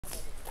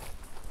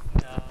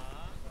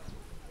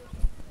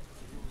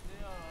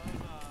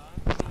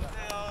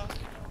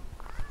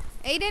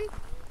Aiden?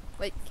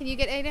 Wait, can you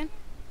get Aiden?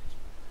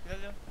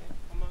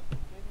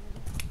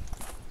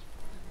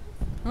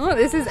 Oh,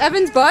 this is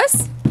Evan's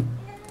bus?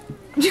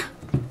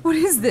 What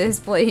is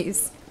this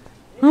place?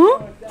 Huh?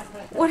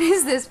 What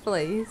is this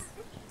place?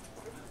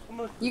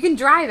 You can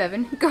drive,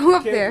 Evan. Go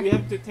up there. We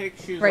have to take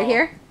shoes right off.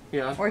 Here?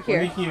 Yeah. Or here?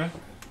 Only here.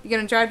 You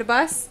gonna drive the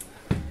bus?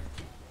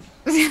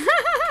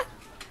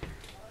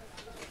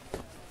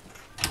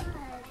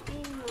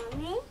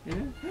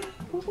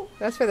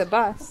 That's for the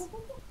bus.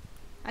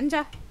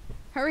 Anja,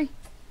 hurry.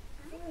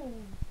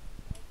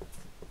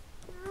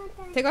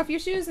 Take off your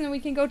shoes and then we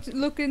can go to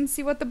look and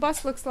see what the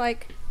bus looks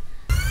like.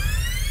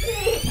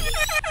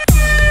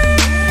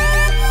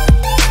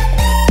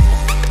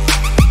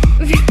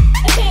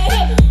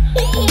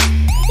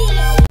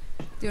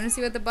 Do you want to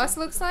see what the bus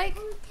looks like?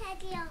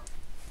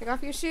 Take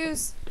off your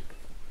shoes.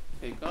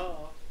 Take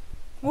off.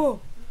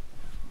 Whoa.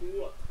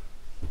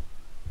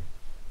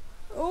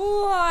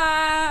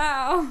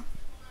 Wow.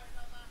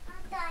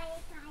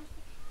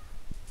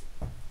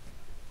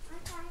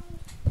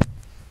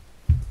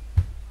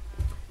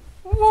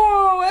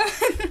 Whoa.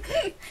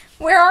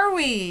 Where are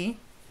we?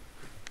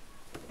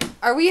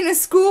 Are we in a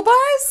school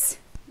bus?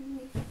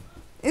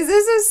 Is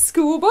this a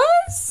school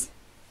bus?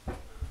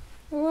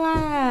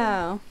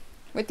 Wow.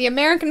 With the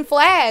American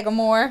flag,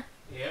 Amor.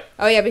 Yep.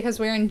 Oh yeah, because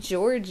we're in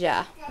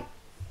Georgia.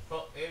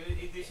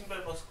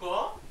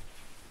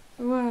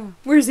 Wow.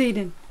 Where's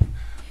Aiden?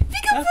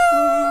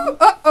 Peekaboo!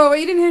 Uh-oh,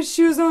 Aiden has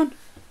shoes on.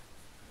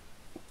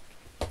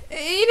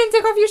 Aiden,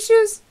 take off your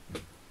shoes.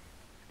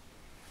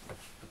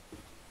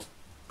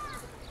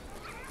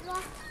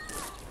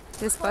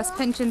 This bus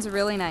pension's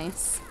really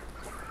nice.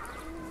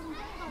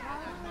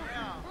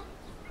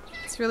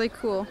 It's really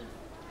cool.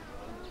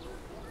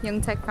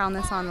 Young Tech found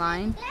this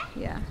online.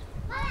 Yeah.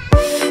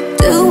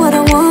 Do what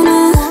I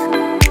wanna.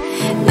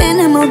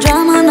 Minimal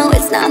drama, no,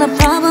 it's not a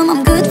problem.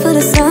 I'm good for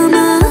the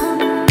summer.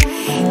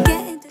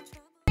 Get into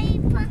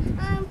trouble.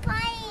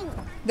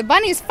 The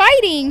bunny's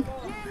fighting.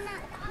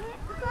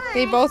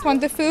 They both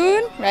want the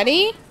food.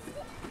 Ready?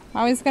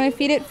 Mommy's gonna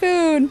feed it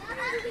food.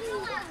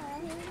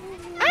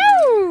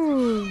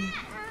 Ow!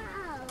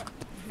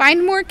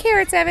 Find more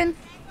carrots, Evan.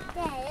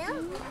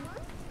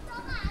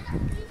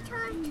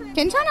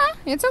 괜찮아.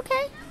 It's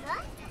okay.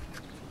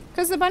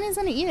 Because the bunny's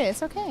gonna eat it.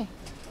 It's okay.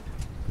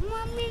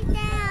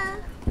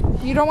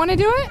 You don't want to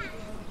do it?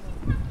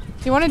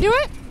 You want to do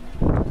it?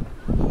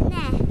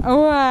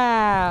 Oh,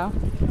 wow.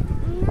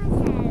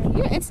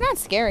 It's not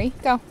scary.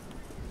 Go.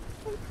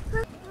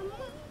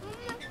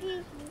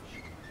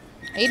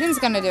 Aiden's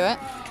gonna do it.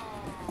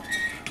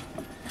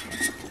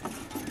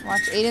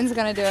 Watch, Aiden's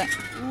gonna do it.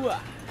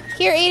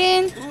 Here,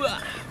 Aiden.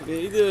 우리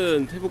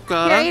에이든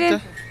해볼까? Here,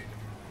 Aiden.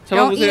 자,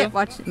 Don't eat 잡아보세요. it.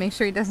 Watch, make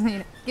sure he doesn't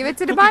eat it. Give it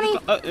to the bunny.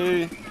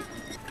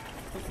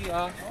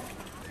 토끼야.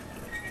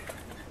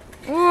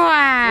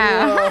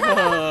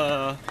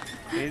 Wow.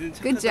 에이든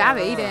Good 착하다. job,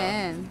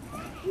 Aiden.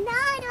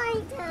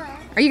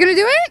 Are you gonna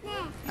do it?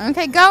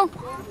 Okay, go.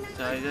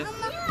 자, 이제.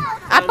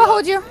 Appa,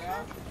 hold you.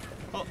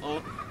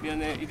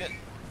 미안해, 이든.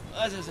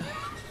 자자.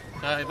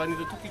 자,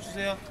 에반이도 토끼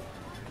주세요.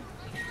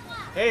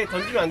 에이,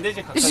 던지면 안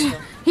되지, 가까이서.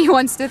 He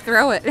wants to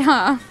throw it,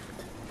 huh?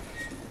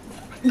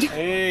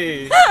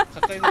 에이,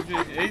 가까이서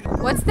줘야지. 에이.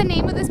 What's the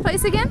name of this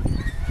place again?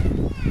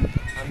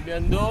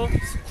 안면도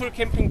스쿨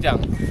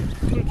캠핑장.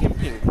 스쿨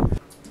캠핑.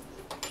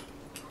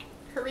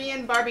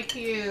 Korean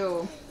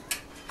barbecue.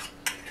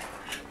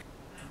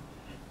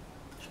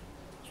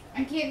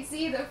 I can't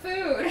see the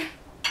food.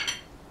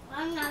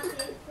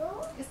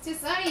 It's too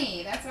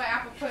sunny. That's why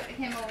Apple put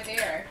him over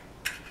there.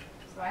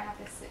 So I have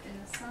to sit in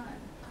the sun.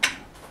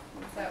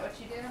 Is that what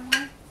you did,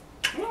 Amor?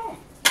 No.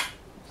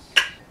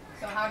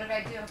 So how did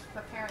I do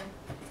preparing?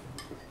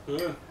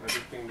 Good.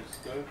 Everything was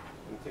good.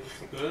 And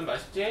tasting good.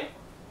 맛있지?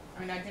 I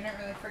mean, I didn't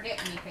really forget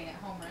anything at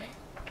home, right?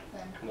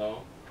 Then.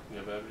 No. You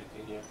have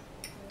everything here.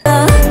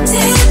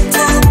 Tick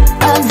tock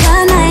of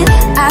the night.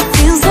 I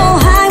feel so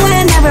high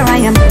whenever I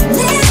am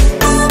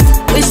lit up.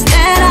 Wish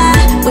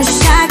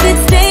I could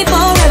stay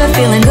forever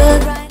feeling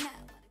good right now.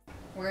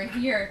 We're in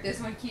here.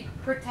 This one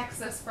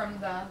protects us from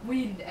the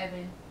wind,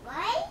 Evan.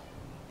 Why?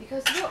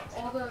 Because look,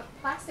 all the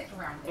plastic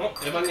around it.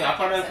 에반이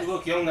아빠랑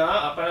그거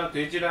기억나? 아빠랑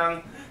돼지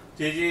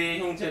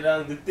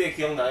형체랑 늑대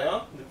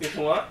기억나요? 늑대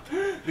통화?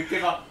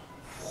 늑대가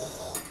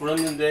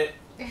불었는데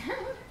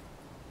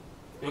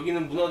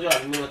여기는 무너져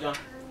안 무너져?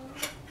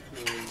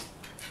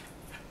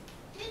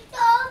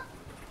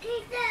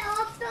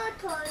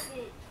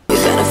 You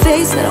got a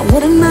face that I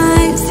wouldn't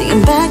mind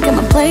seeing back at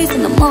my place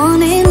in the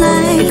morning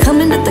light.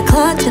 Coming at the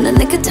clutch in the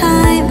nick of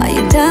time. Are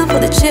you down for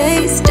the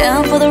chase?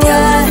 Down for the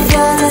ride?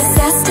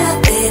 Disaster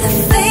with a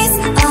face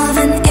of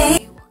an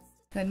A.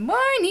 Good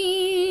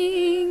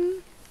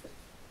morning.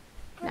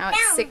 Now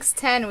it's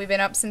 6:10. We've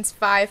been up since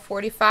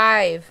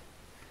 5:45.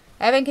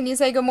 Evan, can you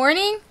say good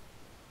morning?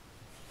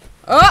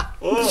 Oh!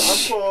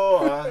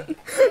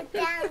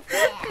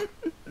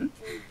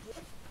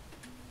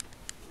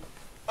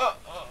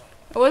 아파.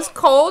 It was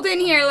cold in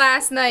here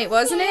last night,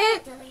 wasn't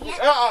it?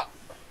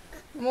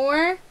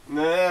 More?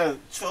 네,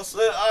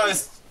 추웠어요.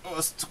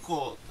 It's too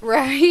cold.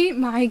 Right?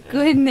 My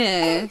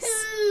goodness.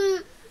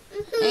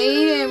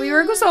 Aiden, we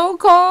were so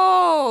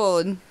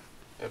cold.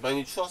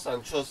 에반이 추웠어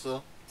안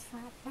추웠어?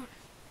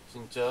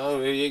 진짜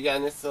왜 얘기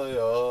안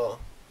했어요?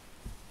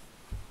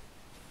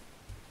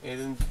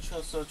 에이든도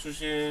추웠어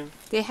조심.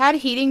 They had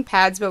heating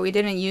pads, but we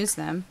didn't use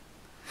them.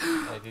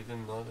 I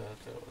didn't know that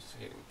there was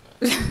heating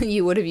pad.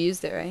 You would have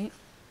used it, right?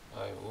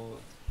 I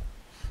would.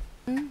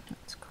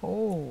 It's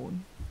cold.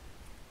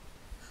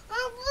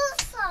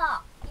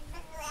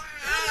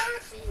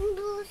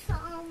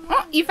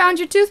 Oh, you found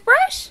your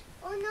toothbrush?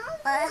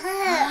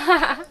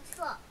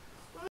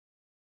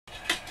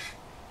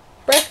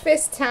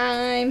 Breakfast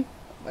time.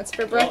 What's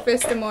for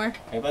breakfast, Amor?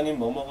 에반이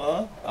뭐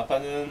먹어?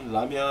 아빠는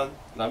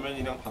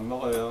라면이랑 밥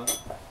먹어요.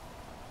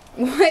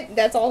 What?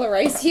 That's all the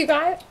rice you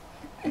got?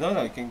 No,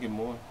 I can get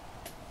more.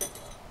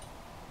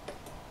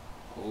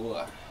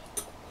 우와.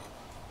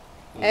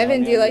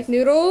 Evan, do you like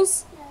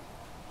noodles?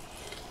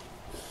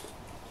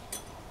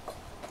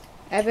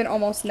 Evan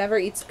almost never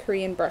eats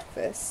Korean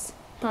breakfast.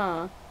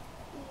 Huh.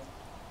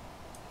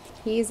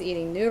 He's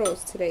eating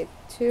noodles today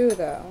too,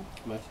 though.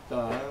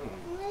 맛있다.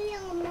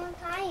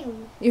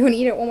 You want to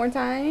eat it one more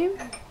time?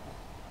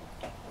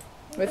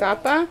 With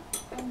Appa?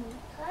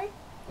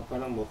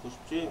 아빠랑 먹고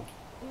싶지?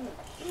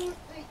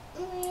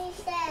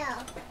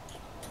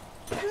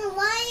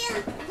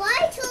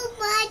 Why two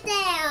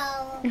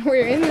buttons?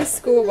 We're in the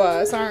school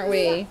bus, aren't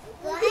we?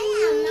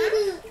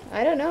 Why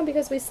I don't know,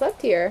 because we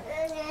slept here.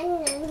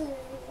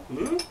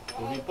 응?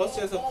 우리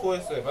버스에서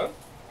코했어, 에반?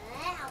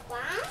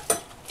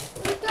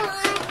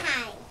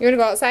 You want to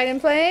go outside and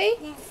play?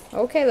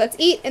 Okay, let's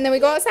eat, and then we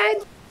go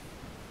outside.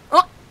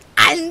 Oh,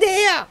 안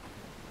돼요!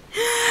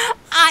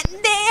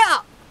 안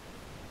돼요!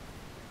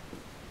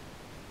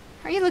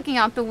 Are you looking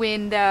out the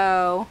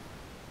window?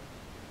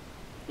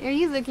 Are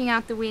you looking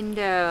out the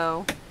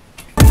window?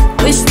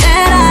 Wish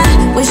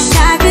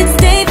I could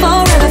stay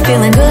forever,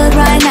 feeling good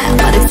right now,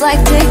 but it's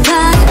like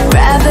TikTok,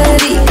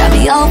 gravity got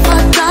me all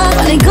fucked up.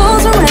 When it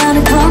goes around,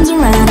 it comes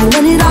around, and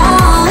when it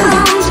all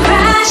comes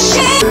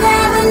crashing,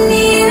 never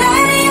need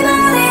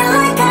anybody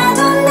like I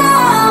don't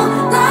know.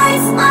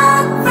 Life's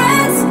my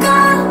friends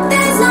gone,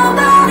 there's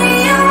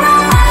nobody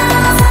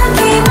around. So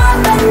keep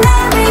up and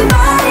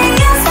everybody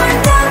else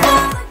worked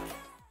out.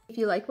 If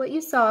you like what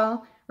you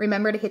saw,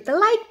 remember to hit the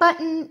like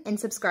button and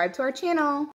subscribe to our channel.